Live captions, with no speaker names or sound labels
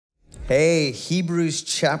Hey, Hebrews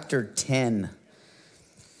chapter 10.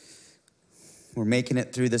 We're making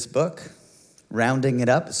it through this book, rounding it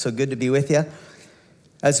up. It's so good to be with you.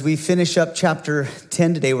 As we finish up chapter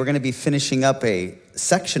 10 today, we're going to be finishing up a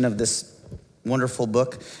section of this wonderful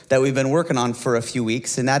book that we've been working on for a few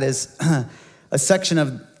weeks, and that is a section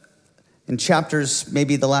in chapters,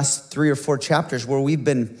 maybe the last 3 or 4 chapters, where we've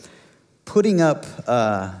been putting up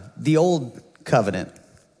the old covenant.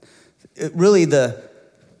 Really the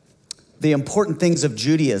important things of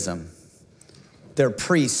Judaism, their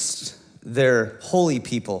priests, their holy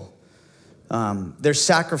people, their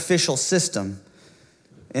sacrificial system,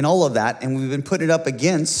 and all of that. And we've been putting it up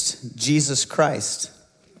against Jesus Christ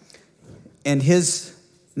and his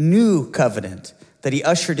new covenant that he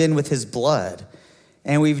ushered in with his blood.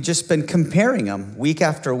 And we've just been comparing them week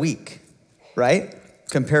after week, right?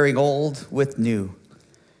 Comparing old with new.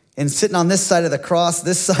 And sitting on this side of the cross,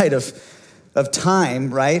 this side of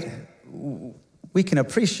time, right? We can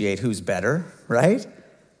appreciate who's better, right?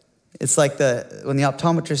 It's like when the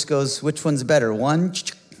optometrist goes, which one's better, 1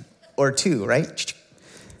 or 2, right?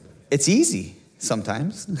 It's easy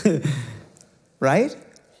sometimes, right?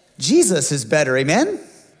 Jesus is better, amen?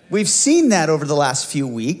 We've seen that over the last few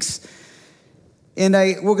weeks. And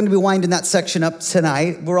we're going to be winding that section up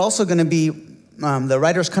tonight. We're also going to be, the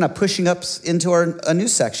writer's kind of pushing up into a new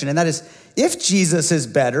section, and that is, if Jesus is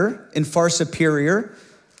better and far superior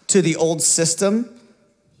to the old system,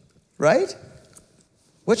 right?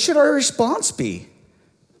 What should our response be?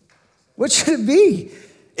 What should it be?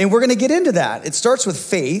 And we're going to get into that. It starts with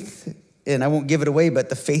faith, and I won't give it away, but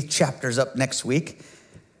the faith chapter's up next week.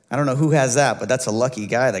 I don't know who has that, but that's a lucky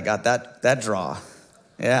guy that got that draw.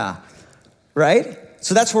 Yeah, right?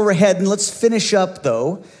 So that's where we're heading. Let's finish up,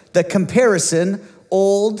 though, the comparison,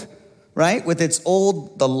 old, right, with its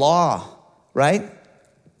old, the law, right?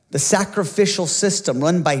 The sacrificial system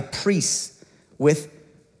run by priests with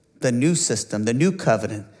the new system, the new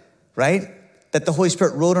covenant, right? That the Holy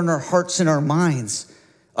Spirit wrote on our hearts and our minds,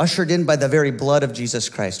 ushered in by the very blood of Jesus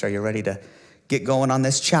Christ. Are you ready to get going on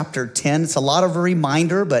this chapter 10? It's a lot of a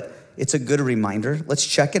reminder, but it's a good reminder. Let's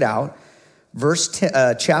check it out.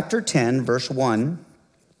 Chapter 10, verse 1.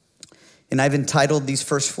 And I've entitled these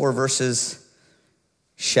first 4 verses,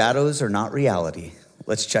 Shadows Are Not Reality.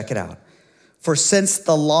 Let's check it out. For since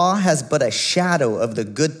the law has but a shadow of the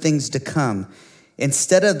good things to come,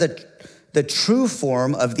 instead of the true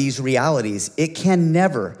form of these realities, it can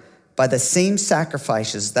never, by the same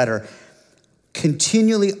sacrifices that are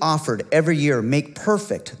continually offered every year, make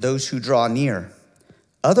perfect those who draw near.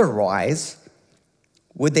 Otherwise,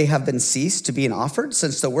 would they have been ceased to being offered,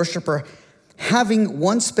 since the worshiper, having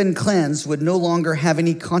once been cleansed, would no longer have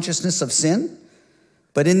any consciousness of sin?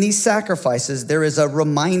 But in these sacrifices, there is a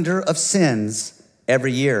reminder of sins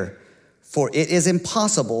every year. For it is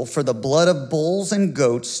impossible for the blood of bulls and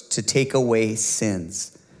goats to take away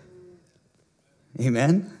sins.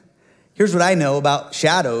 Amen? Here's what I know about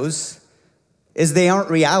shadows, is they aren't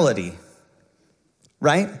reality,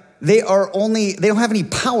 right? They don't have any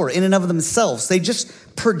power in and of themselves. They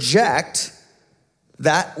just project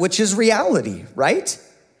that which is reality, right?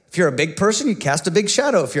 If you're a big person, you cast a big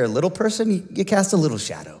shadow. If you're a little person, you cast a little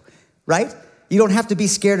shadow, right? You don't have to be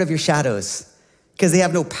scared of your shadows because they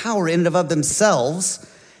have no power in and of themselves.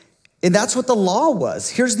 And that's what the law was.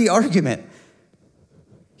 Here's the argument.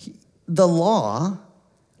 The law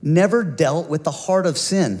never dealt with the heart of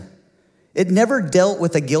sin. It never dealt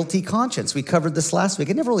with a guilty conscience. We covered this last week.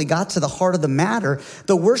 It never really got to the heart of the matter.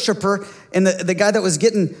 The worshiper and the guy that was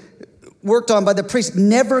getting worked on by the priest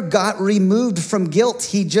never got removed from guilt.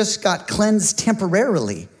 He just got cleansed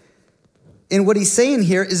temporarily. And what he's saying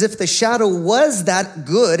here is, if the shadow was that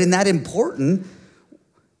good and that important,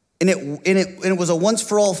 and it was a once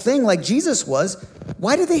for all thing like Jesus was,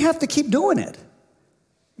 why do they have to keep doing it?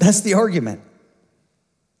 That's the argument.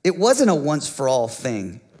 It wasn't a once for all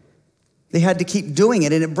thing. They had to keep doing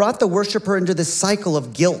it, and it brought the worshiper into this cycle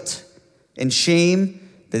of guilt and shame.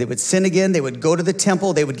 That they would sin again, they would go to the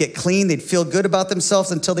temple, they would get clean, they'd feel good about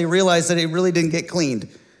themselves until they realized that they really didn't get cleaned.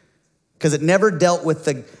 Because it never dealt with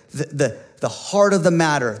the heart of the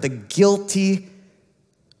matter, the guilty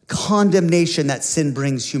condemnation that sin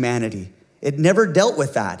brings humanity. It never dealt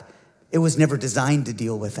with that. It was never designed to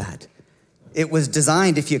deal with that. It was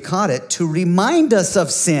designed, if you caught it, to remind us of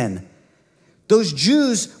sin. Those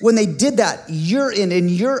Jews, when they did that year in and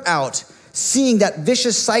year out, seeing that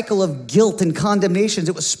vicious cycle of guilt and condemnations,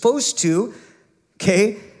 it was supposed to,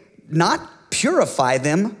 not purify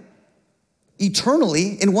them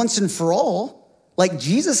eternally and once and for all, like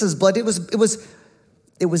Jesus' blood. It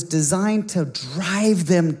was designed to drive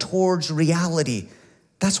them towards reality.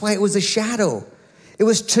 That's why it was a shadow. It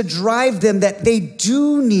was to drive them that they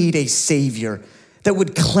do need a Savior that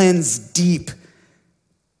would cleanse deep,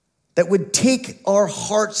 that would take our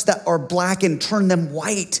hearts that are black and turn them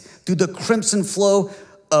white through the crimson flow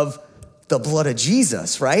of the blood of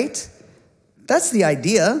Jesus, right? That's the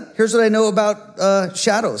idea. Here's what I know about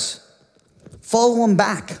shadows. Follow them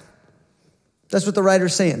back. That's what the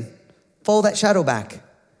writer's saying. Follow that shadow back.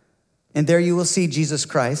 And there you will see Jesus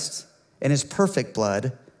Christ and his perfect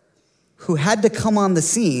blood, who had to come on the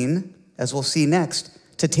scene, as we'll see next,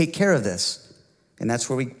 to take care of this. And that's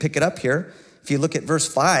where we pick it up here. If you look at verse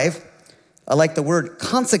 5, I like the word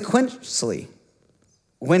consequently,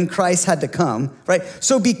 when Christ had to come, right?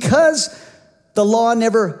 So because the law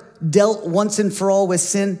never dealt once and for all with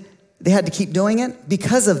sin, they had to keep doing it.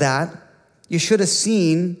 Because of that, you should have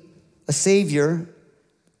seen a Savior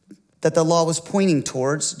that the law was pointing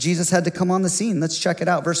towards. Jesus had to come on the scene. Let's check it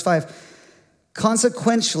out. Verse 5.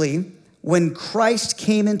 Consequently, when Christ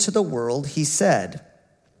came into the world, he said,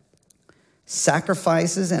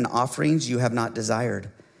 sacrifices and offerings you have not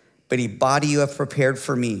desired, but a body you have prepared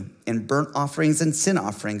for me. In burnt offerings and sin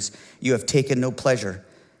offerings you have taken no pleasure.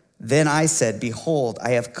 Then I said, behold,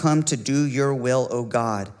 I have come to do your will, O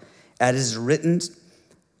God, as is written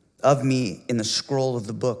of me in the scroll of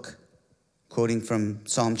the book. Quoting from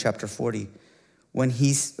Psalm chapter 40. When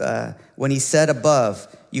he said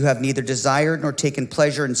above, you have neither desired nor taken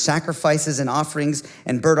pleasure in sacrifices and offerings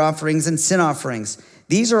and burnt offerings and sin offerings.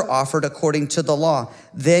 These are offered according to the law.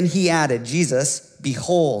 Then he added, Jesus,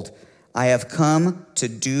 behold, I have come to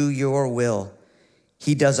do your will.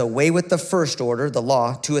 He does away with the first order, the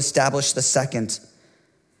law, to establish the second.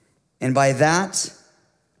 And by that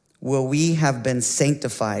will we have been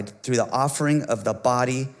sanctified through the offering of the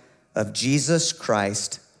body of Jesus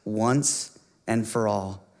Christ once and for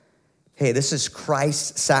all. Hey, this is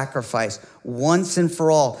Christ's sacrifice once and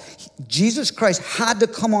for all. Jesus Christ had to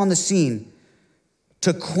come on the scene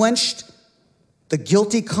to quench the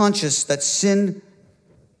guilty conscience that sin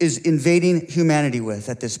is invading humanity with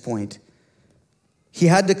at this point. He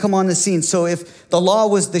had to come on the scene. So if the law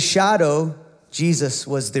was the shadow, Jesus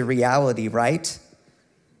was the reality, right?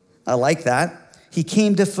 I like that. He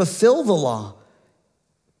came to fulfill the law.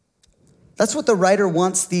 That's what the writer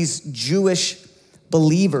wants these Jewish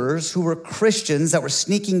believers who were Christians that were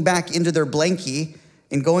sneaking back into their blankie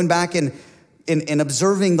and going back and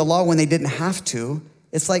observing the law when they didn't have to.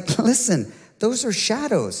 It's like, listen, those are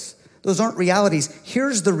shadows. Those aren't realities.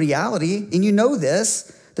 Here's the reality, and you know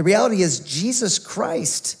this. The reality is Jesus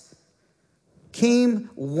Christ came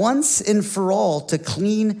once and for all to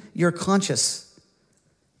clean your conscience.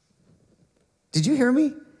 Did you hear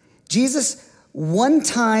me? Jesus, one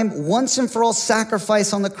time, once and for all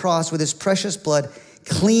sacrifice on the cross with his precious blood,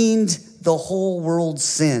 cleaned the whole world's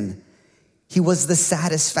sin. He was the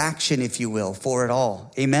satisfaction, if you will, for it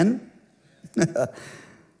all. Amen?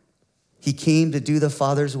 He came to do the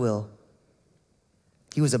Father's will.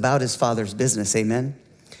 He was about his Father's business. Amen?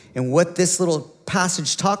 And what this little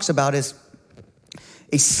passage talks about is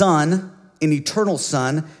a son, an eternal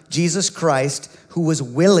son, Jesus Christ, who was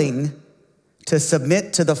willing to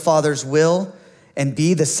submit to the Father's will and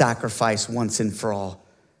be the sacrifice once and for all.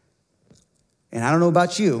 And I don't know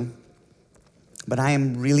about you, but I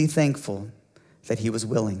am really thankful that he was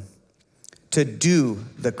willing to do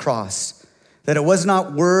the cross. That it was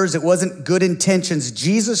not words, it wasn't good intentions.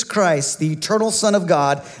 Jesus Christ, the eternal Son of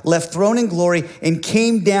God, left throne and glory and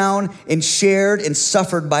came down and shared and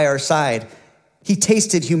suffered by our side. He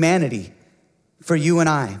tasted humanity for you and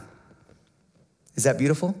I. Is that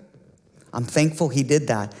beautiful? I'm thankful he did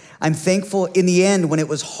that. I'm thankful in the end when it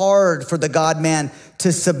was hard for the God-man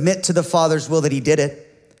to submit to the Father's will that he did it.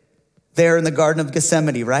 There in the Garden of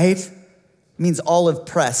Gethsemane, right? It means olive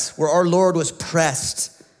press, where our Lord was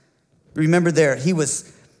pressed. Remember there, he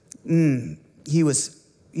was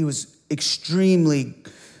extremely,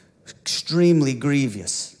 extremely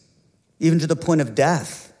grievous, even to the point of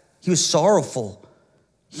death. He was sorrowful.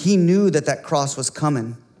 He knew that cross was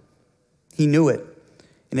coming. He knew it.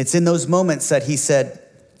 And it's in those moments that he said,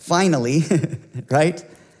 finally, right?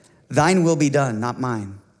 Thine will be done, not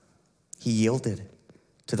mine. He yielded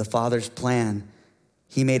to the Father's plan.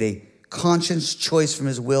 He made a conscious choice from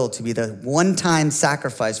his will to be the one-time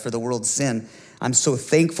sacrifice for the world's sin. I'm so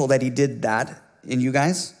thankful that he did that. And you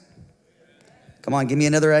guys? Come on, give me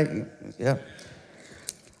another. Yeah.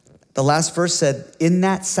 The last verse said, in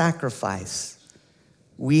that sacrifice,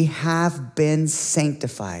 we have been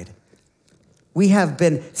sanctified. We have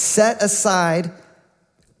been set aside,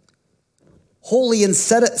 holy and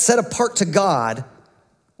set apart to God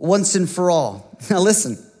once and for all. Now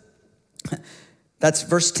listen, that's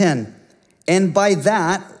verse 10. And by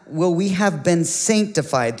that will we have been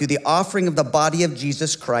sanctified through the offering of the body of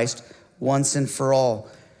Jesus Christ once and for all.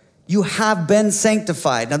 You have been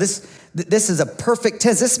sanctified. Now this is a perfect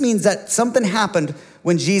tense. This means that something happened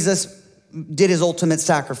when Jesus did his ultimate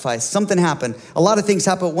sacrifice. Something happened. A lot of things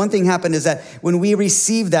happened. One thing happened is that when we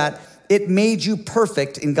received that, it made you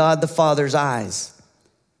perfect in God the Father's eyes.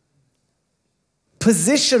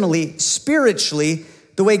 Positionally, spiritually,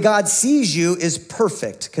 the way God sees you is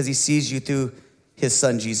perfect because he sees you through his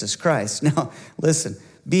son, Jesus Christ. Now, listen,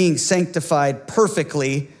 being sanctified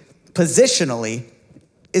perfectly, positionally,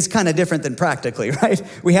 is kind of different than practically, right?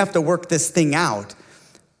 We have to work this thing out.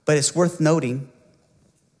 But it's worth noting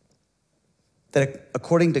that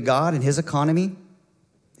according to God and his economy,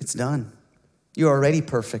 it's done. You're already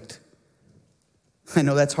perfect. I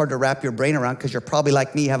know that's hard to wrap your brain around because you're probably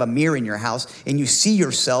like me, you have a mirror in your house and you see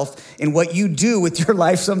yourself in what you do with your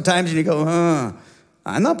life sometimes and you go,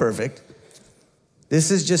 I'm not perfect. This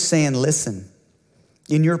is just saying, listen,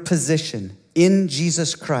 in your position in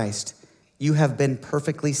Jesus Christ, you have been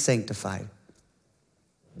perfectly sanctified.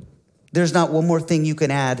 There's not one more thing you can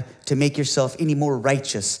add to make yourself any more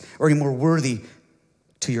righteous or any more worthy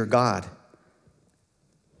to your God.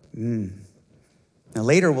 Now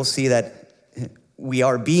later we'll see that we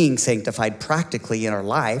are being sanctified practically in our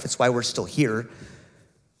life. It's why we're still here.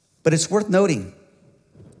 But it's worth noting,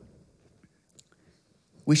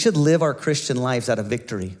 we should live our Christian lives out of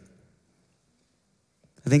victory.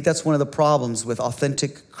 I think that's one of the problems with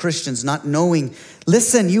authentic Christians not knowing,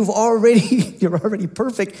 listen, you're already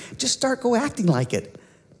perfect. Just start acting like it.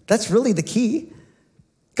 That's really the key.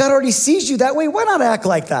 God already sees you that way. Why not act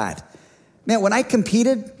like that? Man, when I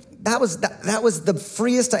competed, that was the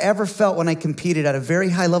freest I ever felt when I competed at a very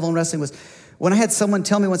high level in wrestling was when I had someone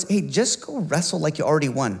tell me once, hey, just go wrestle like you already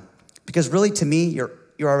won. Because really to me, you're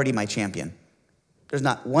already my champion. There's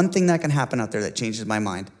not one thing that can happen out there that changes my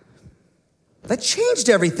mind. That changed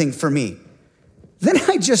everything for me. Then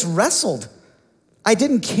I just wrestled. I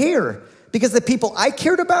didn't care because the people I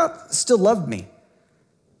cared about still loved me.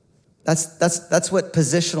 That's what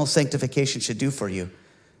positional sanctification should do for you.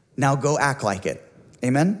 Now go act like it.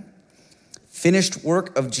 Amen? Finished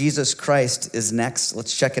work of Jesus Christ is next.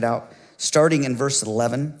 Let's check it out. Starting in verse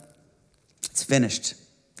 11. It's finished.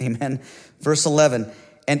 Amen. Verse 11.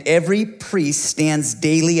 And every priest stands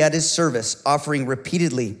daily at his service, offering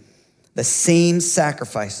repeatedly the same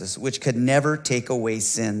sacrifices, which could never take away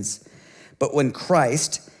sins. But when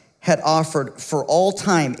Christ had offered for all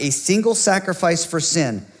time a single sacrifice for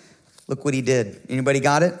sin, look what he did. Anybody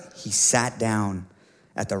got it? He sat down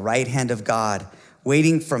at the right hand of God,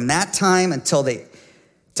 waiting from that time until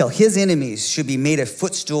his enemies should be made a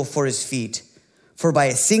footstool for his feet. For by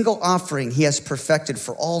a single offering he has perfected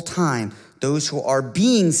for all time those who are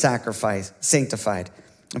being sanctified.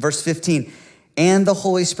 Verse 15, and the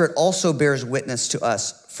Holy Spirit also bears witness to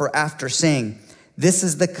us, for after saying, this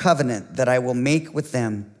is the covenant that I will make with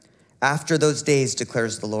them. After those days,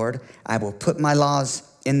 declares the Lord, I will put my laws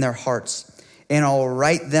in their hearts, and I will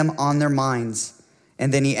write them on their minds.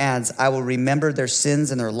 And then he adds, I will remember their sins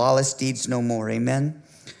and their lawless deeds no more. Amen.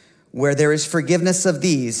 Where there is forgiveness of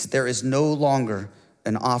these, there is no longer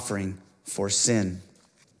an offering for sin.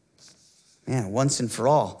 Man, once and for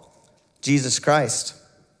all, Jesus Christ.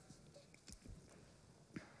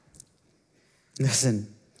 Listen,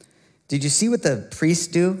 did you see what the priests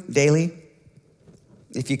do daily?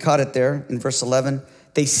 If you caught it there in verse 11,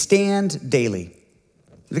 they stand daily.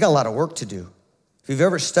 They've got a lot of work to do. If you've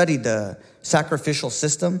ever studied the sacrificial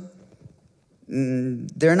system,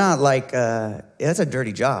 they're not like, it's a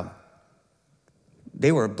dirty job.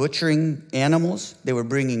 They were butchering animals. They were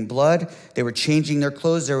bringing blood. They were changing their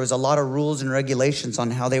clothes. There was a lot of rules and regulations on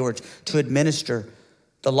how they were to administer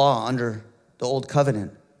the law under the old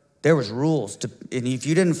covenant. There was rules, and if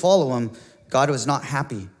you didn't follow them, God was not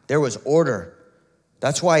happy. There was order.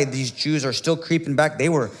 That's why these Jews are still creeping back. They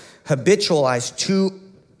were habitualized to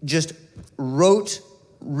just rote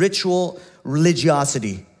ritual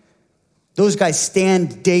religiosity. Those guys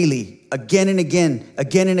stand daily, again and again,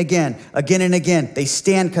 again and again, again and again. They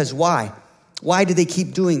stand because why? Why do they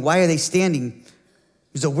keep doing? Why are they standing?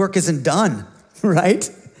 Because the work isn't done, right?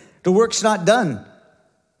 The work's not done.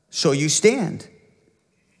 So you stand.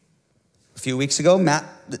 A few weeks ago,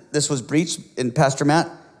 this was preached, and Pastor Matt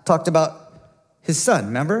talked about his son.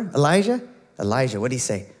 Remember Elijah? Elijah, what did he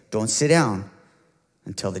say? Don't sit down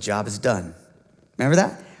until the job is done. Remember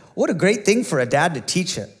that? What a great thing for a dad to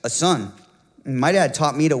teach a son. And my dad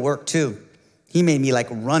taught me to work too. He made me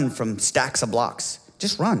run from stacks of blocks.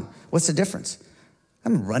 Just run. What's the difference?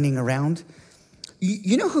 I'm running around.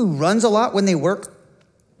 You know who runs a lot when they work?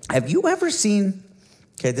 Have you ever seen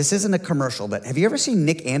Okay, this isn't a commercial, but have you ever seen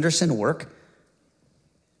Nick Anderson work?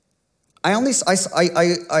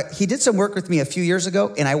 He did some work with me a few years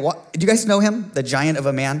ago, and do you guys know him, the giant of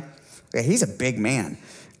a man? Okay, he's a big man.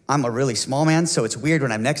 I'm a really small man, so it's weird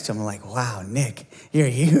when I'm next to him. I'm like, wow, Nick, you're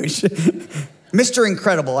huge. Mr.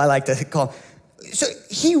 Incredible, I like to call him. So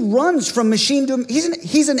he runs from machine to,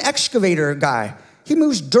 he's an excavator guy. He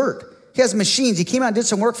moves dirt. He has machines. He came out and did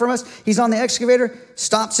some work for us. He's on the excavator,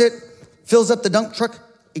 stops it, fills up the dump truck.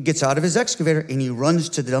 He gets out of his excavator and he runs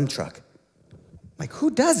to the dump truck. Like,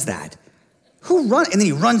 who does that? Who runs? And then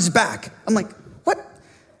he runs back. I'm like, what?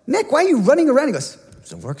 Nick, why are you running around? He goes,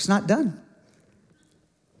 the work's not done.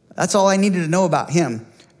 That's all I needed to know about him.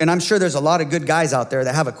 And I'm sure there's a lot of good guys out there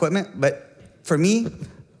that have equipment, but for me,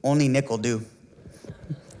 only Nick will do.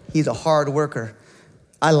 He's a hard worker.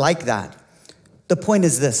 I like that. The point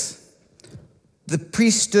is this. The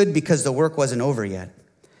priest stood because the work wasn't over yet.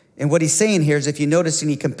 And what he's saying here is, if you notice,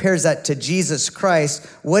 and he compares that to Jesus Christ,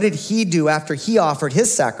 what did he do after he offered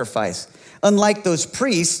his sacrifice? Unlike those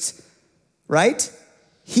priests, right?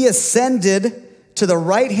 He ascended to the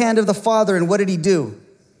right hand of the Father, and what did he do?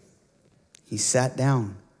 He sat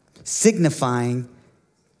down, signifying,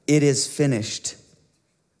 it is finished.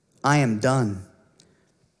 I am done.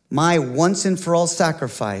 My once and for all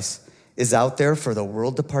sacrifice is out there for the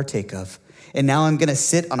world to partake of. And now I'm going to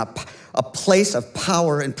sit on a place of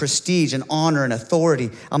power and prestige and honor and authority.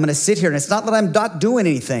 I'm going to sit here, and it's not that I'm not doing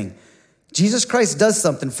anything. Jesus Christ does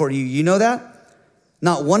something for you. You know that?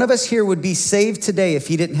 Not one of us here would be saved today if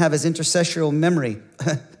he didn't have his intercessory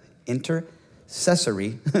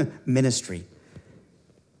ministry,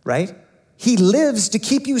 right? He lives to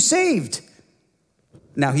keep you saved.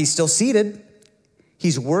 Now, he's still seated.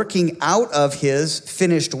 He's working out of his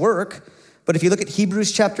finished work. But if you look at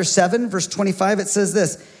Hebrews chapter 7, verse 25, it says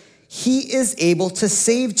this: he is able to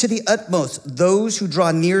save to the utmost those who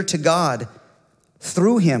draw near to God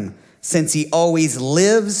through him, since he always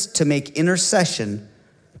lives to make intercession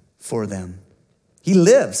for them. He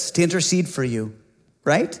lives to intercede for you,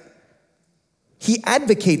 right? He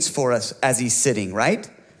advocates for us as he's sitting, right?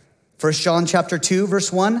 1 John chapter 2,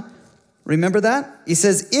 verse 1. Remember that? He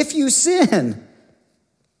says, if you sin,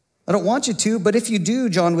 I don't want you to, but if you do,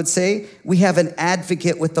 John would say, we have an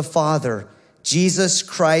advocate with the Father, Jesus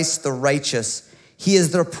Christ the righteous. He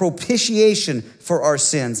is the propitiation for our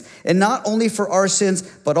sins, and not only for our sins,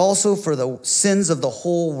 but also for the sins of the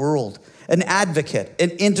whole world. An advocate,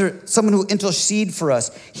 someone who intercedes for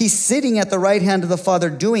us. He's sitting at the right hand of the Father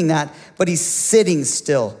doing that, but he's sitting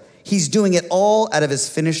still. He's doing it all out of his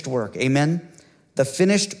finished work. Amen? The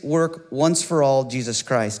finished work once for all, Jesus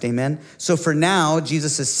Christ. Amen? So for now,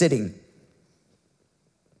 Jesus is sitting.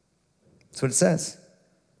 That's what it says.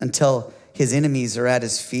 Until his enemies are at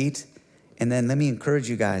his feet. And then let me encourage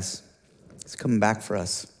you guys. He's coming back for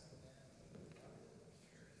us.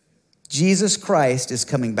 Jesus Christ is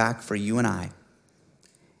coming back for you and I.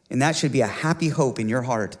 And that should be a happy hope in your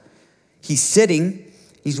heart. He's sitting,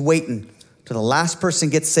 he's waiting till the last person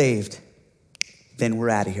gets saved. Then we're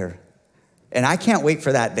out of here. And I can't wait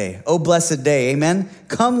for that day. Oh, blessed day, amen?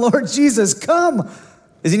 Come, Lord Jesus, come.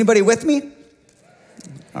 Is anybody with me?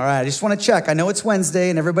 All right, I just want to check. I know it's Wednesday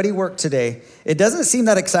and everybody worked today. It doesn't seem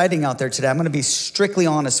that exciting out there today. I'm going to be strictly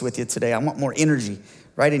honest with you today. I want more energy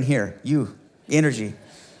right in here. You, energy.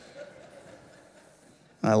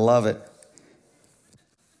 I love it.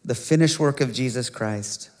 The finished work of Jesus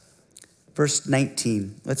Christ. Verse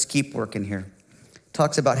 19, let's keep working here.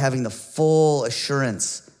 Talks about having the full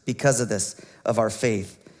assurance because of this, of our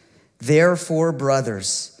faith. Therefore,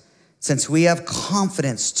 brothers, since we have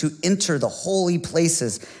confidence to enter the holy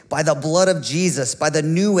places by the blood of Jesus, by the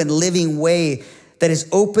new and living way that is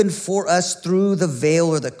opened for us through the veil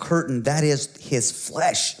or the curtain, that is his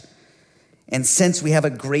flesh. And since we have a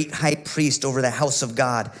great high priest over the house of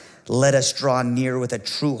God, let us draw near with a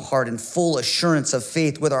true heart and full assurance of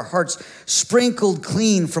faith, with our hearts sprinkled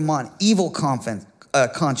clean from an evil conscience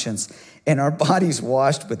and our bodies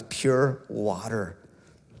washed with pure water.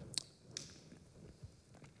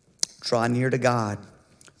 Draw near to God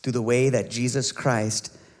through the way that Jesus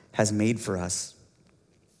Christ has made for us.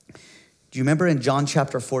 Do you remember in John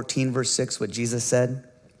chapter 14, verse 6, what Jesus said?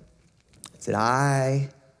 He said, I,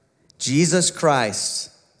 Jesus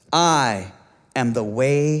Christ, I am the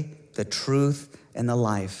way, the truth, and the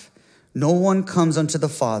life. No one comes unto the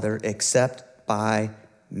Father except by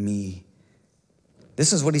me.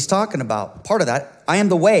 This is what he's talking about. Part of that, I am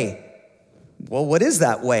the way. Well, what is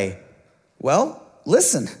that way? Well,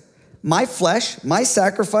 listen, my flesh, my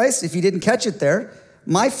sacrifice, if you didn't catch it there,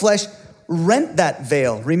 my flesh rent that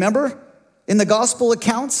veil. Remember in the gospel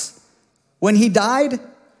accounts when he died?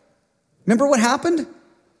 Remember what happened?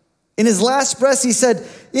 In his last breath, he said,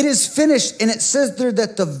 it is finished. And it says there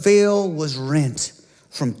that the veil was rent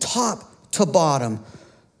from top to bottom.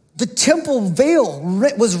 The temple veil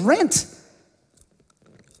was rent.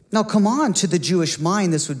 Now, come on, to the Jewish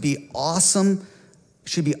mind, this would be awesome,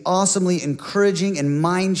 should be awesomely encouraging and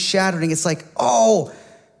mind-shattering. It's like, oh,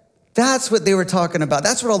 that's what they were talking about.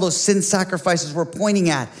 That's what all those sin sacrifices were pointing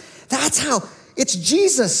at. That's how, it's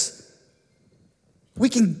Jesus. We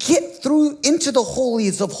can get through into the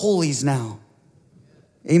holies of holies now.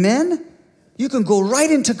 Amen? You can go right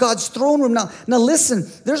into God's throne room now. Now listen,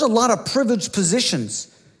 there's a lot of privileged positions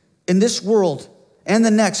in this world and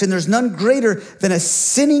the next, and there's none greater than a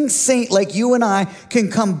sinning saint like you and I can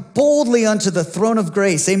come boldly unto the throne of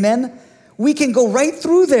grace. Amen? We can go right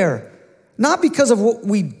through there, not because of what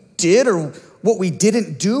we did or what we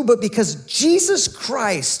didn't do, but because Jesus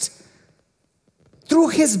Christ, through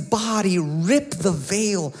his body, ripped the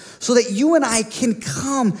veil so that you and I can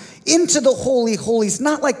come into the Holy Holies,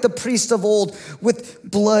 not like the priest of old with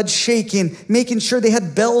blood shaking, making sure they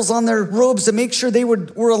had bells on their robes to make sure they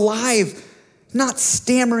were alive, not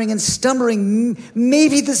stammering and stumbling.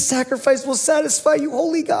 Maybe the sacrifice will satisfy you,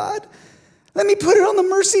 holy God. Let me put it on the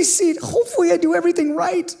mercy seat. Hopefully I do everything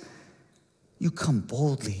right. You come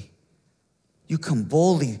boldly. You come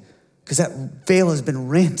boldly because that veil has been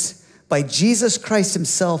rent by Jesus Christ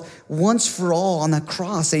himself once for all on the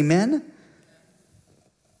cross. Amen?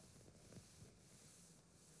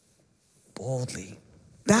 Boldly.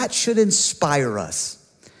 That should inspire us.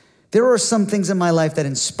 There are some things in my life that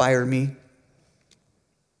inspire me.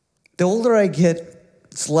 The older I get,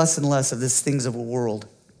 it's less and less of these things of a world.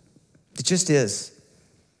 It just is.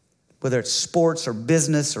 Whether it's sports or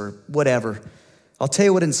business or whatever. I'll tell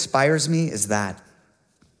you what inspires me is that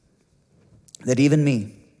even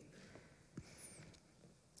me,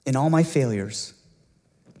 in all my failures,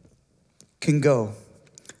 can go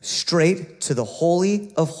straight to the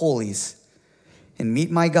Holy of Holies and meet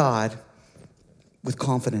my God with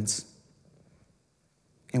confidence.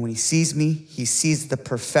 And when he sees me, he sees the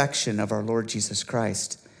perfection of our Lord Jesus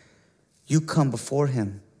Christ. You come before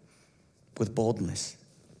him with boldness.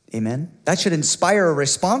 Amen? That should inspire a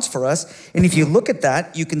response for us. And if you look at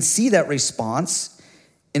that, you can see that response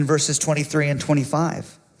in verses 23 and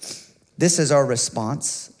 25. This is our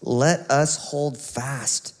response. Let us hold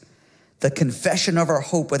fast the confession of our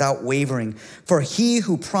hope without wavering. For he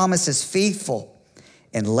who promises faithful,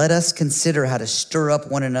 and let us consider how to stir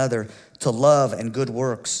up one another to love and good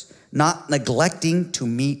works, not neglecting to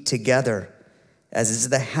meet together, as is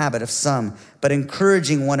the habit of some, but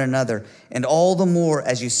encouraging one another, and all the more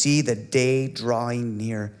as you see the day drawing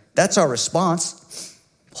near. That's our response.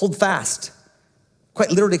 Hold fast.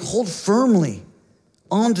 Quite literally, hold firmly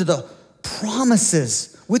onto the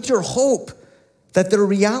promises with your hope that they're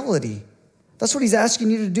reality. That's what he's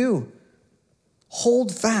asking you to do.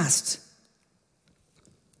 Hold fast.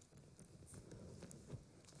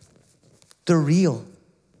 They're real.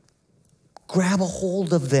 Grab a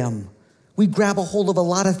hold of them. We grab a hold of a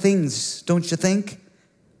lot of things, don't you think,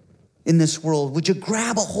 in this world? Would you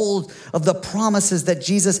grab a hold of the promises that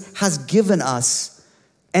Jesus has given us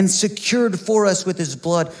and secured for us with his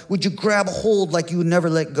blood? Would you grab a hold like you would never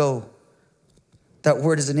let go? That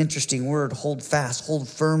word is an interesting word, hold fast, hold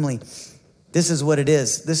firmly. This is what it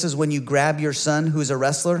is. This is when you grab your son who's a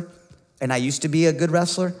wrestler, and I used to be a good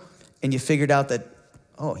wrestler, and you figured out that,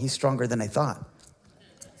 oh, he's stronger than I thought.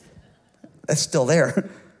 That's still there.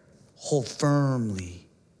 Hold firmly.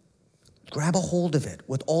 Grab a hold of it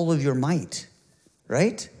with all of your might,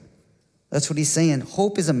 right? That's what he's saying.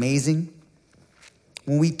 Hope is amazing.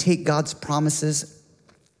 When we take God's promises,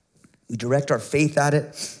 we direct our faith at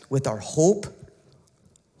it with our hope.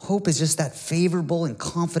 Hope is just that favorable and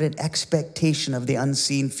confident expectation of the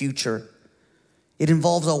unseen future. It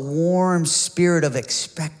involves a warm spirit of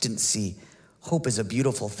expectancy. Hope is a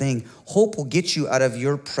beautiful thing. Hope will get you out of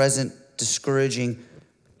your present discouraging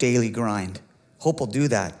daily grind. Hope will do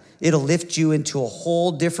that. It'll lift you into a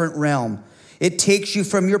whole different realm. It takes you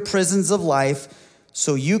from your prisons of life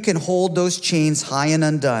so you can hold those chains high and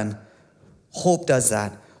undone. Hope does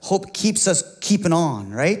that. Hope keeps us keeping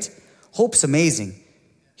on, right? Hope's amazing.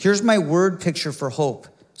 Here's my word picture for hope,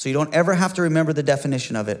 so you don't ever have to remember the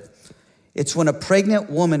definition of it. It's when a pregnant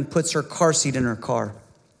woman puts her car seat in her car.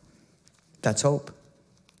 That's hope.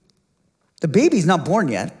 The baby's not born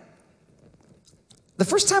yet. The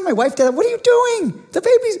first time my wife did that, what are you doing? The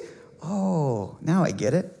baby's, oh, now I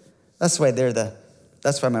get it. That's why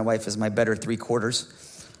that's why my wife is my better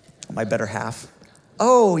 3/4, my better half.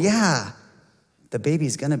 Oh, yeah. The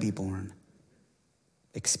baby's gonna be born.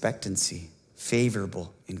 Expectancy,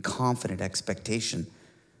 favorable and confident expectation,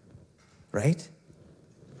 right?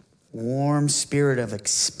 Warm spirit of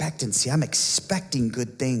expectancy. I'm expecting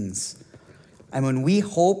good things. And when we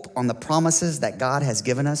hope on the promises that God has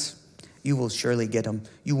given us, you will surely get them.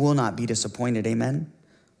 You will not be disappointed, amen?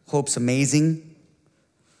 Hope's amazing.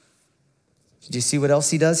 Did you see what else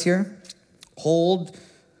he does here? Hold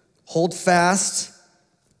fast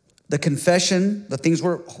the confession, the things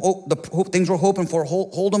we're hoping for,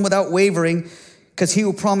 hold them without wavering, because he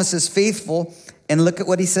who promises faithful. And look at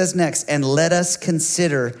what he says next. And let us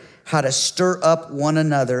consider how to stir up one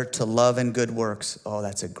another to love and good works. Oh,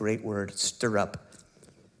 that's a great word, stir up.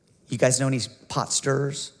 You guys know any pot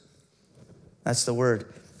stirrers? That's the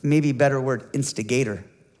word. Maybe a better word, instigator.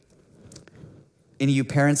 Any of you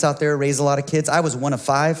parents out there raise a lot of kids? I was one of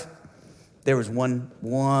 5. There was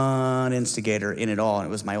one instigator in it all, and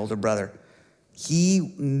it was my older brother.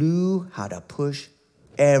 He knew how to push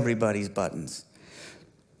everybody's buttons.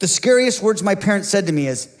 The scariest words my parents said to me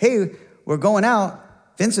is, hey, we're going out.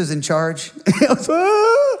 Vince is in charge.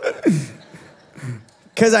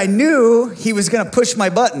 Because I knew he was going to push my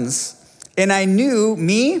buttons, and I knew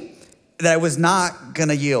that I was not going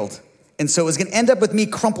to yield. And so it was going to end up with me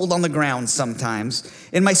crumpled on the ground sometimes.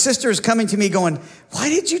 And my sister is coming to me going, why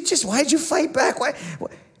did you fight back? Why?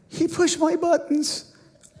 He pushed my buttons.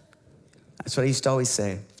 That's what I used to always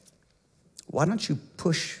say. Why don't you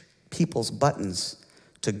push people's buttons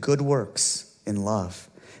to good works in love?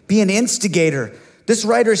 Be an instigator. This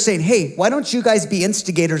writer is saying, hey, why don't you guys be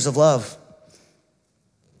instigators of love?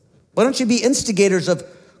 Why don't you be instigators of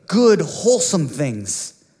good, wholesome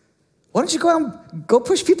things? Why don't you go out and go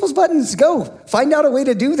push people's buttons? Go find out a way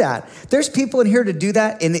to do that. There's people in here to do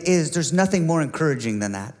that, and there's nothing more encouraging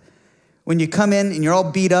than that. When you come in and you're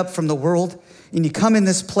all beat up from the world, and you come in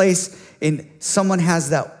this place and someone has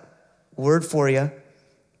that word for you,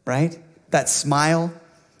 right? That smile,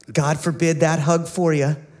 God forbid that hug for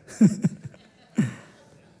you.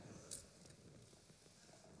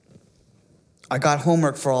 I got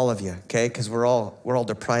homework for all of you, okay? Because we're all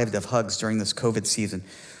deprived of hugs during this COVID season.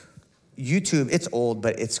 YouTube, it's old,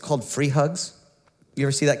 but it's called Free Hugs. You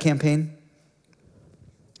ever see that campaign?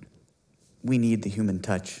 We need the human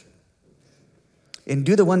touch. And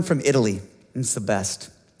do the one from Italy. It's the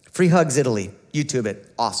best. Free Hugs Italy. YouTube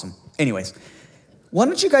it. Awesome. Anyways, why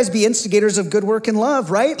don't you guys be instigators of good work and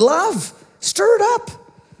love, right? Love. Stir it up.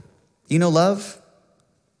 You know love?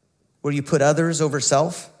 Where you put others over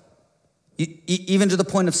self? Even to the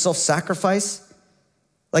point of self-sacrifice?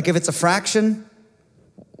 Like if it's a fraction,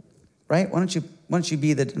 right? Why don't you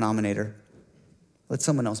be the denominator? Let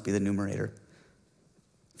someone else be the numerator.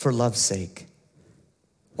 For love's sake.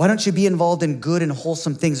 Why don't you be involved in good and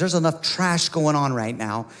wholesome things? There's enough trash going on right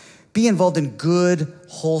now. Be involved in good,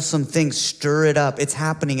 wholesome things. Stir it up. It's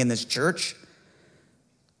happening in this church.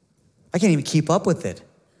 I can't even keep up with it.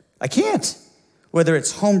 I can't. Whether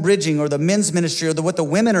it's home bridging or the men's ministry or what the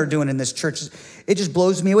women are doing in this church, it just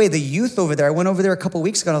blows me away. The youth over there, I went over there a couple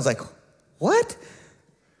weeks ago and I was like, what?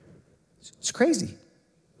 It's crazy.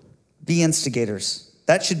 Be instigators.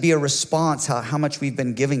 That should be a response, how much we've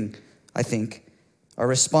been giving, I think. Our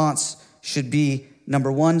response should be,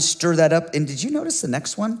 number 1, stir that up. And did you notice the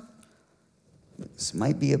next one? This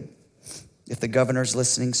might be if the governor's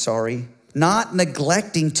listening, sorry. Not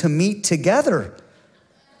neglecting to meet together,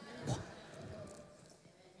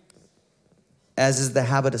 as is the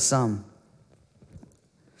habit of some.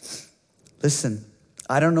 Listen,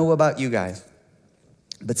 I don't know about you guys,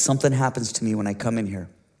 but something happens to me when I come in here.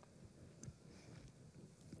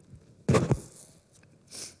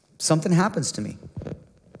 Something happens to me.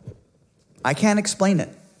 I can't explain it.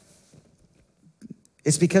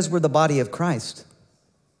 It's because we're the body of Christ.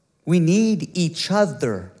 We need each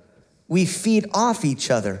other. We feed off each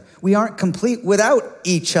other. We aren't complete without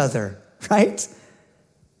each other, right?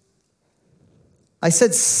 I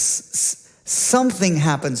said something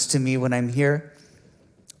happens to me when I'm here,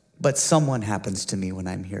 but someone happens to me when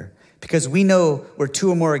I'm here. Because we know where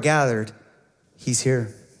 2 or more are gathered, he's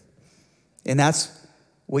here. And that's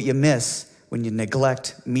what you miss when you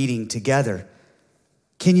neglect meeting together.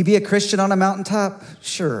 Can you be a Christian on a mountaintop?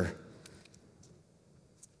 Sure.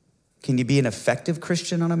 Can you be an effective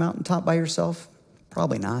Christian on a mountaintop by yourself?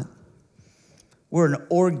 Probably not. We're an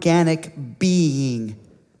organic being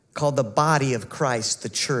called the body of Christ, the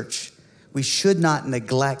church. We should not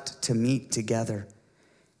neglect to meet together.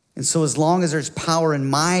 And so as long as there's power in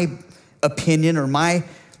my opinion or my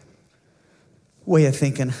way of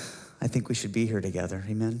thinking, I think we should be here together.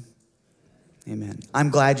 Amen? Amen. I'm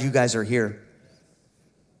glad you guys are here.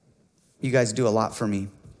 You guys do a lot for me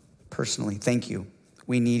personally. Thank you.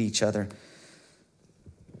 We need each other.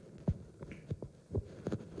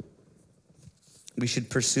 We should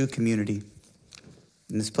pursue community.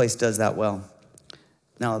 And this place does that well.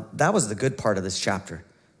 Now, that was the good part of this chapter.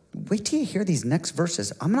 Wait till you hear these next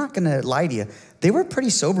verses. I'm not going to lie to you. They were pretty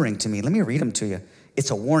sobering to me. Let me read them to you.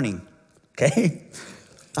 It's a warning, okay?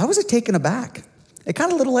 I was taken aback. It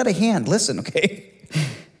got a little out of hand. Listen, okay?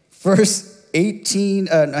 Verse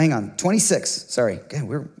 26. Sorry,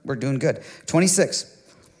 again, we're doing good. 26.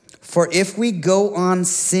 For if we go on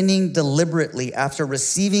sinning deliberately after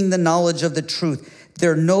receiving the knowledge of the truth,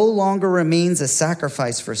 there no longer remains a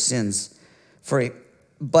sacrifice for sins,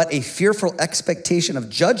 but a fearful expectation of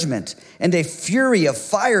judgment and a fury of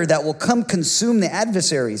fire that will consume the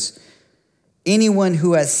adversaries. Anyone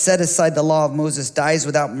who has set aside the law of Moses dies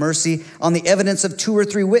without mercy on the evidence of 2 or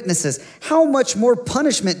 3 witnesses. How much more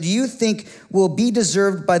punishment do you think will be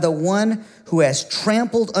deserved by the one who has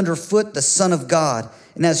trampled underfoot the Son of God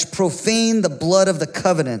and has profaned the blood of the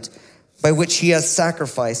covenant by which he has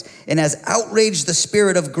sacrificed and has outraged the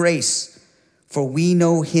Spirit of grace? For we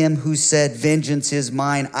know him who said, vengeance is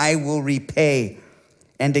mine, I will repay.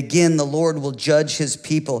 And again, the Lord will judge his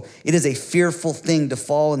people. It is a fearful thing to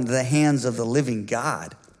fall into the hands of the living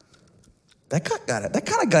God. That kind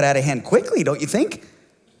of got out of hand quickly, don't you think?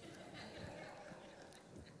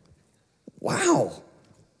 Wow.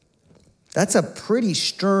 That's a pretty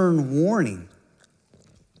stern warning.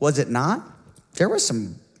 Was it not? There were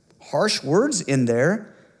some harsh words in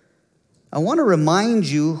there. I want to remind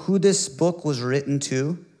you who this book was written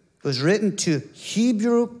to. It was written to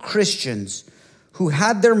Hebrew Christians who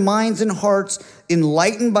had their minds and hearts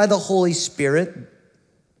enlightened by the Holy Spirit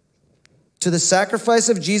to the sacrifice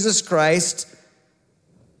of Jesus Christ.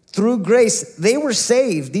 Through grace, they were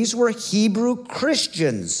saved. These were Hebrew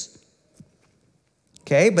Christians.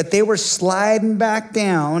 Okay, but they were sliding back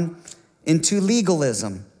down into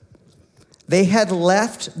legalism. They had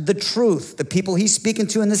left the truth. The people he's speaking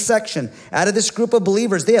to in this section, out of this group of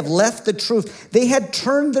believers, they have left the truth. They had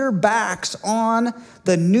turned their backs on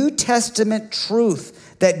the New Testament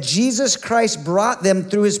truth that Jesus Christ brought them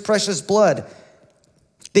through his precious blood.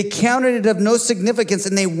 They counted it of no significance,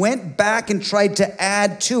 and they went back and tried to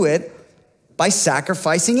add to it by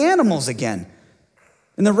sacrificing animals again.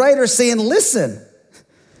 And the writer's saying, listen,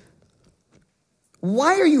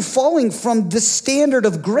 why are you falling from the standard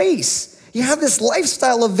of grace? You have this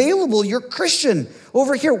lifestyle available. You're Christian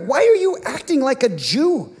over here. Why are you acting like a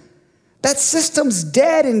Jew? That system's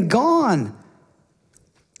dead and gone.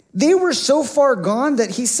 They were so far gone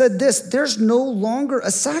that he said this, there's no longer a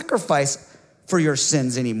sacrifice for your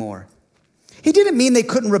sins anymore. He didn't mean they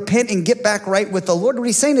couldn't repent and get back right with the Lord. What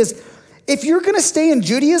he's saying is, if you're going to stay in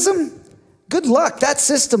Judaism, good luck. That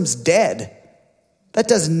system's dead. That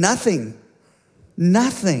does nothing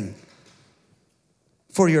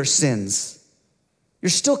for your sins. You're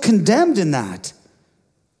still condemned in that.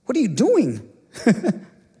 What are you doing?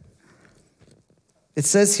 It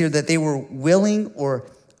says here that they were willing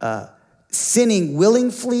or sinning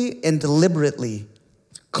willingly and deliberately,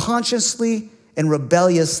 consciously and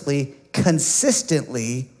rebelliously,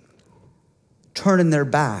 consistently turning their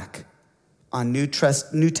back on New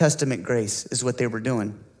Testament grace is what they were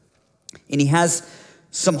doing. And he has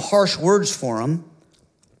some harsh words for them.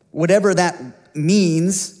 Whatever that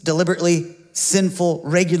means, deliberately, sinful,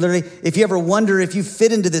 regularly. If you ever wonder if you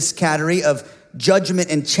fit into this category of judgment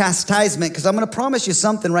and chastisement, because I'm going to promise you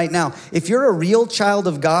something right now. If you're a real child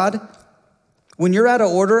of God, when you're out of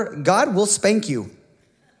order, God will spank you.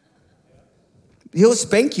 He'll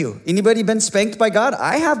spank you. Anybody been spanked by God?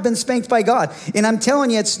 I have been spanked by God. And I'm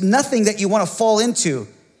telling you, it's nothing that you want to fall into.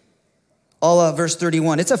 Verse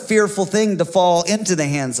 31. It's a fearful thing to fall into the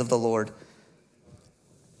hands of the Lord.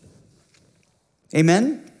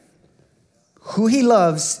 Amen? Who he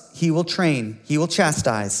loves, he will train. He will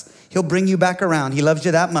chastise. He'll bring you back around. He loves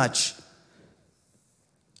you that much.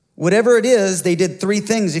 Whatever it is, they did 3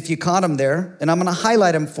 things if you caught them there. And I'm going to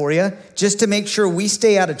highlight them for you just to make sure we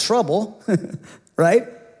stay out of trouble, right?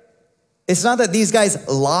 It's not that these guys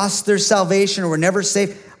lost their salvation or were never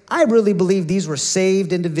saved. I really believe these were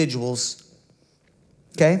saved individuals,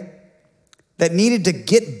 okay, that needed to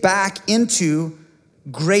get back into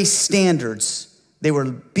grace standards. They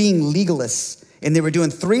were being legalists, and they were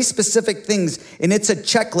doing 3 specific things, and it's a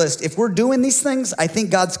checklist. If we're doing these things, I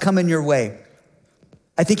think God's coming your way.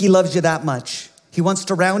 I think he loves you that much. He wants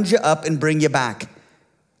to round you up and bring you back.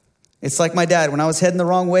 It's like my dad. When I was heading the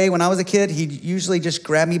wrong way when I was a kid, he'd usually just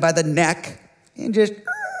grab me by the neck and just,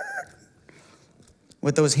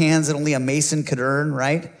 with those hands that only a mason could earn,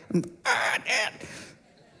 right? Dad.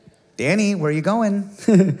 Danny, where are you going?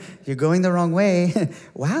 You're going the wrong way.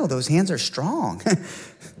 Wow, those hands are strong.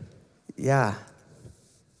 Yeah.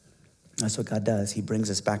 That's what God does. He brings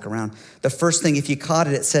us back around. The first thing, if you caught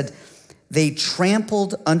it, it said they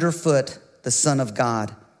trampled underfoot the Son of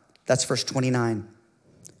God. That's verse 29.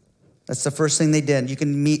 That's the first thing they did.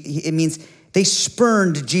 It means they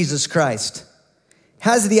spurned Jesus Christ.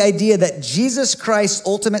 Has the idea that Jesus Christ's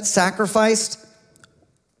ultimate sacrifice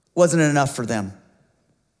wasn't enough for them.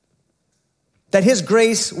 That his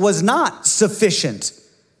grace was not sufficient.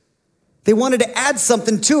 They wanted to add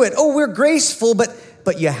something to it. Oh, we're graceful,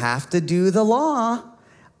 but you have to do the law.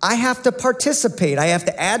 I have to participate. I have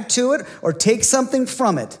to add to it or take something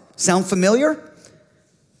from it. Sound familiar?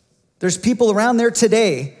 There's people around there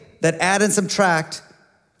today that add and subtract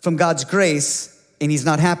from God's grace, and he's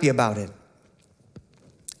not happy about it.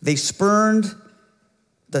 They spurned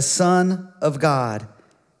the Son of God.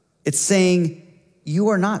 It's saying, you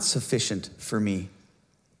are not sufficient for me.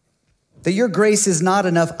 That your grace is not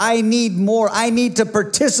enough. I need more. I need to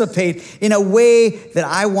participate in a way that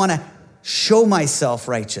I want to show myself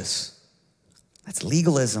righteous. That's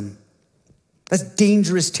legalism. That's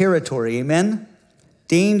dangerous territory, amen?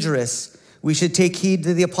 Dangerous. We should take heed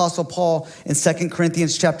to the Apostle Paul in 2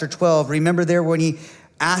 Corinthians chapter 12. Remember there when he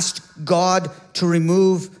asked God to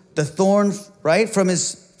remove the thorn, right, from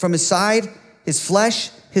his side, his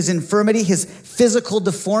flesh, his infirmity, his physical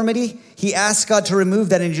deformity. He asked God to remove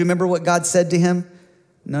that. And do you remember what God said to him?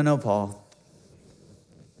 No, Paul.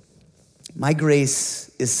 My grace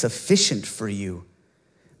is sufficient for you.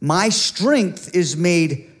 My strength is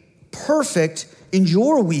made perfect in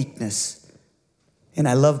your weakness. And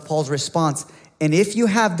I love Paul's response. And if you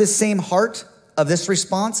have this same heart of this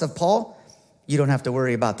response of Paul, you don't have to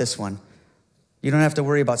worry about this one. You don't have to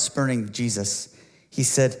worry about spurning Jesus. He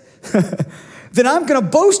said, then I'm going to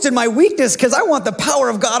boast in my weakness because I want the power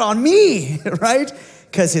of God on me, right?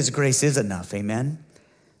 Because his grace is enough, amen?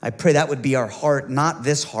 I pray that would be our heart, not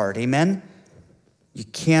this heart, amen? You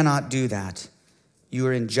cannot do that. You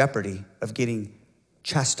are in jeopardy of getting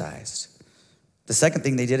chastised. The second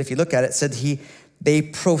thing they did, if you look at it, said they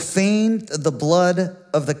profaned the blood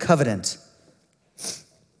of the covenant.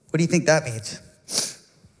 What do you think that means?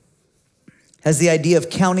 Has the idea of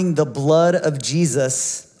counting the blood of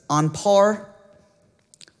Jesus on par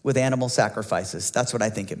with animal sacrifices. That's what I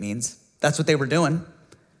think it means. That's what they were doing.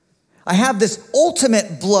 I have this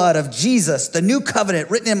ultimate blood of Jesus, the new covenant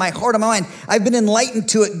written in my heart and my mind. I've been enlightened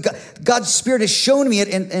to it. God's Spirit has shown me it,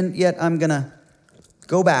 and yet I'm going to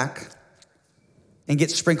go back and get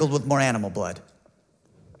sprinkled with more animal blood.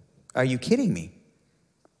 Are you kidding me?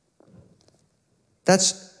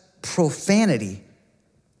 That's profanity.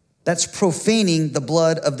 That's profaning the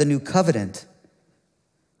blood of the new covenant.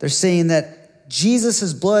 They're saying that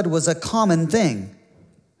Jesus' blood was a common thing,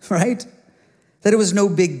 right? That it was no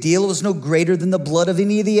big deal. It was no greater than the blood of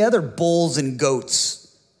any of the other bulls and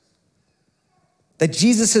goats. That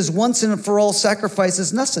Jesus' once and for all sacrifice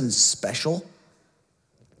is nothing special.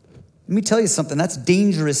 Let me tell you something. That's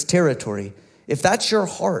dangerous territory. If that's your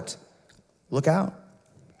heart, look out.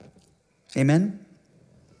 Amen?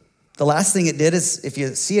 The last thing it did is, if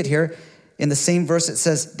you see it here, in the same verse, it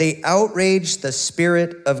says, they outraged the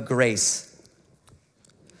Spirit of grace.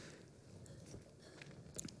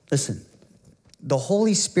 Listen, the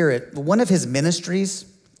Holy Spirit, one of his ministries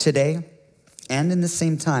today and in the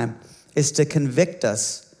same time is to convict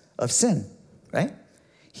us of sin, right?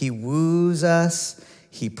 He woos us,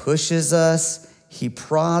 he pushes us, he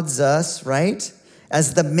prods us, right?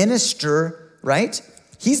 As the minister, right?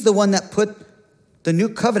 He's the one that put the new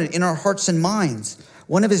covenant in our hearts and minds.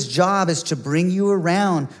 One of his job is to bring you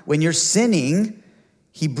around. When you're sinning,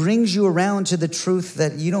 he brings you around to the truth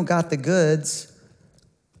that you don't got the goods.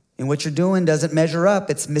 And what you're doing doesn't measure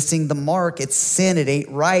up. It's missing the mark. It's sin. It ain't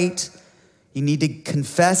right. You need to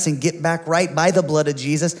confess and get back right by the blood of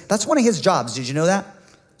Jesus. That's one of his jobs. Did you know that?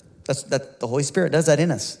 That the Holy Spirit does that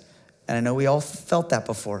in us. And I know we all felt that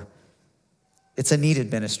before. It's a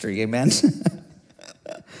needed ministry. Amen.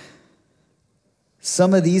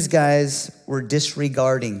 Some of these guys were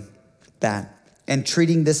disregarding that and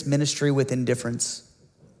treating this ministry with indifference.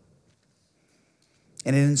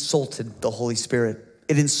 And it insulted the Holy Spirit.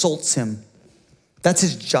 It insults him. That's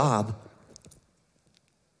his job.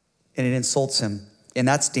 And it insults him. And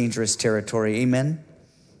that's dangerous territory. Amen?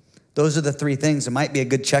 Those are the three things. It might be a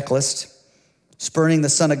good checklist. Spurning the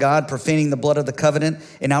Son of God, profaning the blood of the covenant,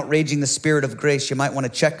 and outraging the Spirit of grace. You might want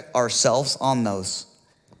to check ourselves on those.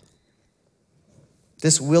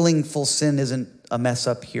 This willful sin isn't a mess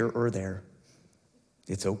up here or there.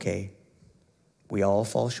 It's okay. We all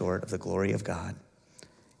fall short of the glory of God.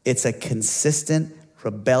 It's a consistent,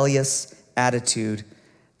 rebellious attitude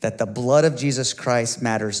that the blood of Jesus Christ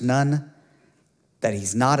matters none, that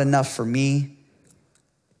he's not enough for me,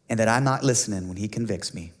 and that I'm not listening when he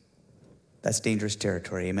convicts me. That's dangerous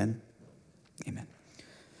territory, amen? Amen.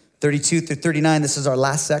 32 through 39, this is our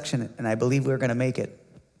last section, and I believe we're going to make it.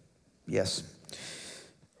 Yes.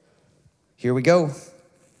 Here we go.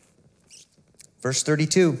 Verse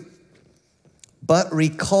 32. But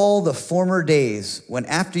recall the former days when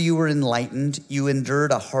after you were enlightened, you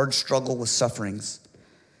endured a hard struggle with sufferings,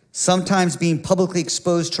 sometimes being publicly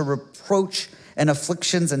exposed to reproach and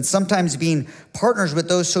afflictions, and sometimes being partners with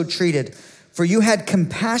those so treated. For you had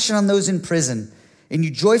compassion on those in prison, and you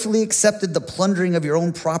joyfully accepted the plundering of your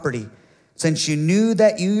own property, since you knew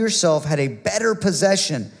that you yourself had a better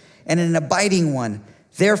possession and an abiding one.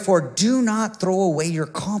 Therefore, do not throw away your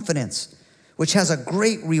confidence, which has a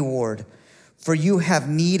great reward. For you have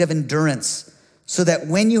need of endurance, so that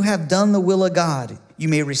when you have done the will of God, you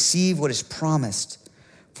may receive what is promised.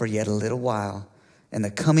 For yet a little while, and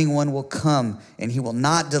the coming one will come, and he will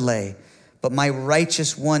not delay. But my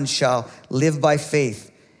righteous one shall live by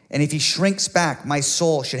faith. And if he shrinks back, my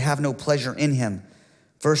soul should have no pleasure in him.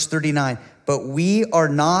 Verse 39, but we are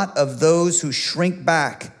not of those who shrink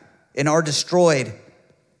back and are destroyed,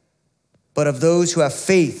 but of those who have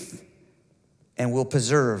faith and will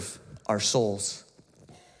preserve our souls.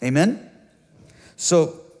 Amen?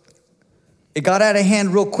 So it got out of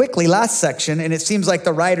hand real quickly last section, and it seems like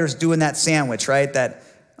the writer's doing that sandwich, right? That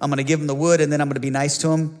I'm going to give him the wood, and then I'm going to be nice to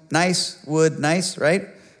him. Nice, wood, nice, right?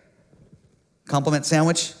 Compliment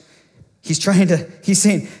sandwich. He's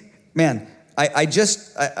saying, man,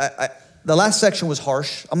 the last section was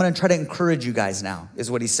harsh. I'm going to try to encourage you guys now,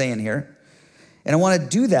 is what he's saying here. And I want to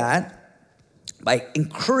do that by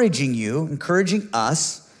encouraging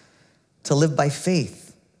us to live by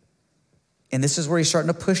faith. And this is where he's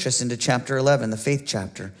starting to push us into chapter 11, the faith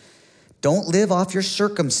chapter. Don't live off your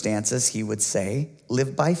circumstances, he would say.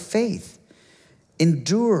 Live by faith.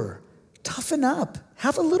 Endure. Toughen up.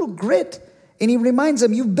 Have a little grit. And he reminds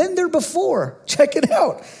them, you've been there before. Check it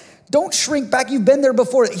out. Don't shrink back. You've been there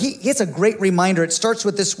before. It's a great reminder. It starts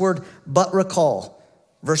with this word, but recall.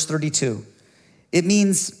 Verse 32. It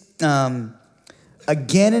means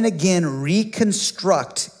again and again,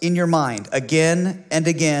 reconstruct in your mind. Again and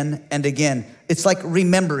again and again. It's like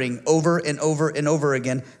remembering over and over and over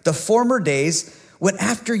again the former days when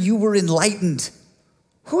after you were enlightened.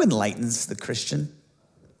 Who enlightens the Christian?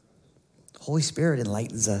 The Holy Spirit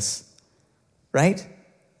enlightens us. Right?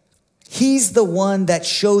 He's the one that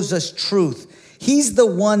shows us truth. He's the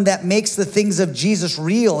one that makes the things of Jesus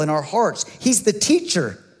real in our hearts. He's the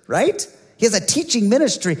teacher, right? He has a teaching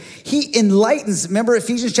ministry. He enlightens, remember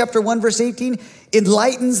Ephesians chapter 1, verse 18?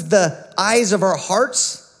 Enlightens the eyes of our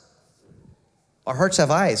hearts. Our hearts have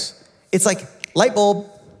eyes. It's like light bulb,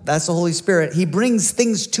 that's the Holy Spirit. He brings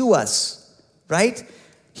things to us, right?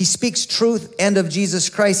 He speaks truth and of Jesus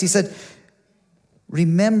Christ. He said,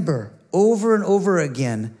 remember over and over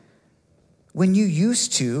again when you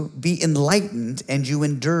used to be enlightened and you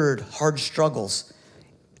endured hard struggles.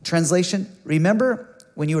 Translation, remember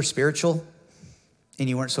when you were spiritual and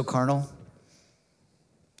you weren't so carnal?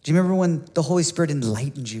 Do you remember when the Holy Spirit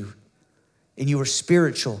enlightened you and you were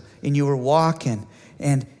spiritual and you were walking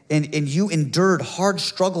and you endured hard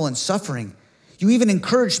struggle and suffering? You even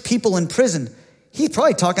encouraged people in prison. He's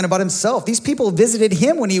probably talking about himself. These people visited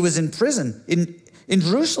him when he was in prison in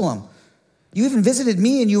Jerusalem. You even visited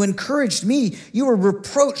me and you encouraged me. You were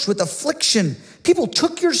reproached with affliction. People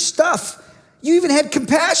took your stuff. You even had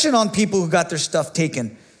compassion on people who got their stuff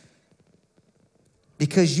taken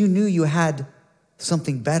because you knew you had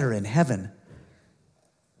something better in heaven.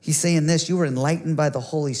 He's saying this, you were enlightened by the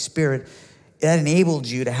Holy Spirit. That enabled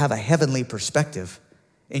you to have a heavenly perspective,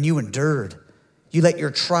 and you endured. You let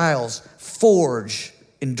your trials forge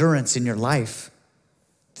endurance in your life,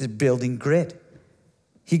 to building grit.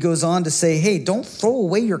 He goes on to say, hey, don't throw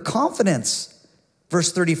away your confidence.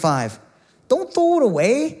 Verse 35, don't throw it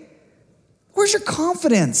away. Where's your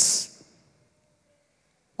confidence?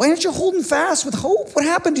 Why aren't you holding fast with hope? What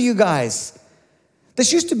happened to you guys?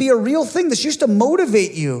 This used to be a real thing. This used to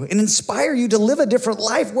motivate you and inspire you to live a different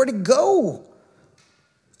life. Where'd it go?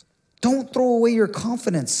 Don't throw away your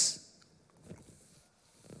confidence.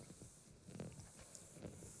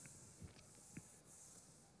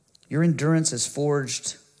 Your endurance is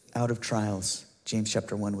forged out of trials, James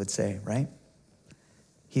chapter 1 would say, right?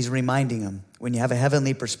 He's reminding them, when you have a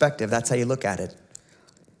heavenly perspective, that's how you look at it.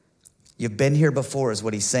 You've been here before is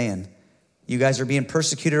what he's saying. You guys are being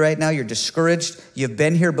persecuted right now. You're discouraged. You've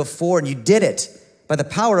been here before and you did it by the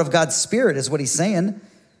power of God's Spirit is what he's saying.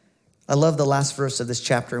 I love the last verse of this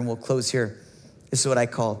chapter and we'll close here. This is what I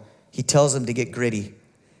call, he tells them to get gritty.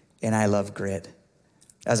 And I love grit.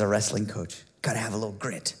 As a wrestling coach, got to have a little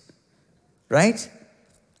grit, right?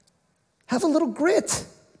 Have a little grit.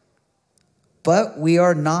 But we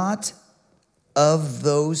are not of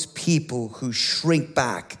those people who shrink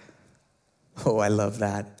back. Oh, I love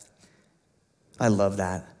that. I love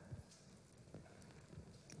that.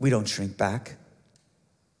 We don't shrink back.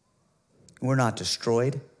 We're not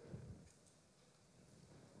destroyed.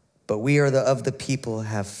 But we are of the people who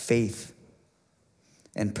have faith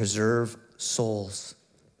and preserve souls.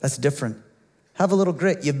 That's different. Have a little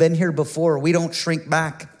grit. You've been here before. We don't shrink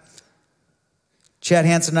back. Chad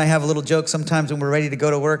Hansen and I have a little joke sometimes when we're ready to go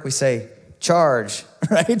to work. We say, charge,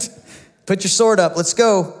 right? Put your sword up. Let's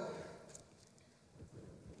go.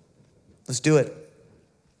 Let's do it.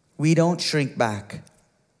 We don't shrink back.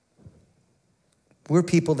 We're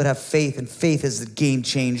people that have faith, and faith is the game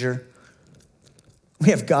changer.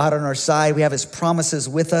 We have God on our side. We have his promises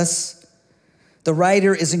with us. The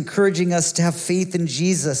writer is encouraging us to have faith in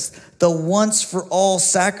Jesus, the once for all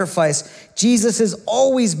sacrifice. Jesus is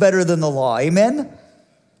always better than the law. Amen?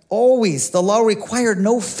 Always. The law required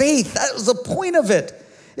no faith. That was the point of it.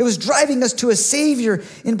 It was driving us to a Savior,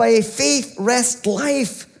 and by a faith rest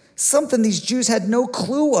life, something these Jews had no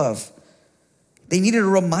clue of. They needed a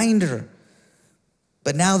reminder.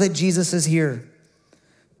 But now that Jesus is here,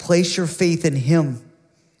 place your faith in him.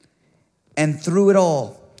 And through it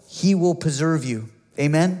all, he will preserve you.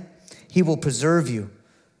 Amen? He will preserve you.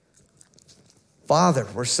 Father,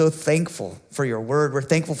 we're so thankful for your word. We're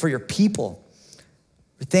thankful for your people.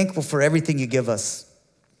 We're thankful for everything you give us.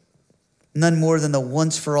 None more than the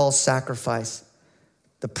once for all sacrifice,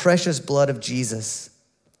 the precious blood of Jesus.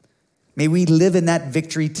 May we live in that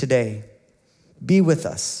victory today. Be with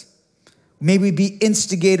us. May we be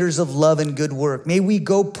instigators of love and good work. May we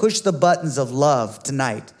go push the buttons of love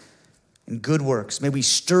tonight and good works. May we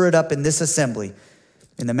stir it up in this assembly.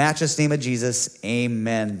 In the matchless name of Jesus,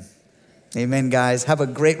 amen. Amen, guys. Have a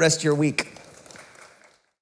great rest of your week.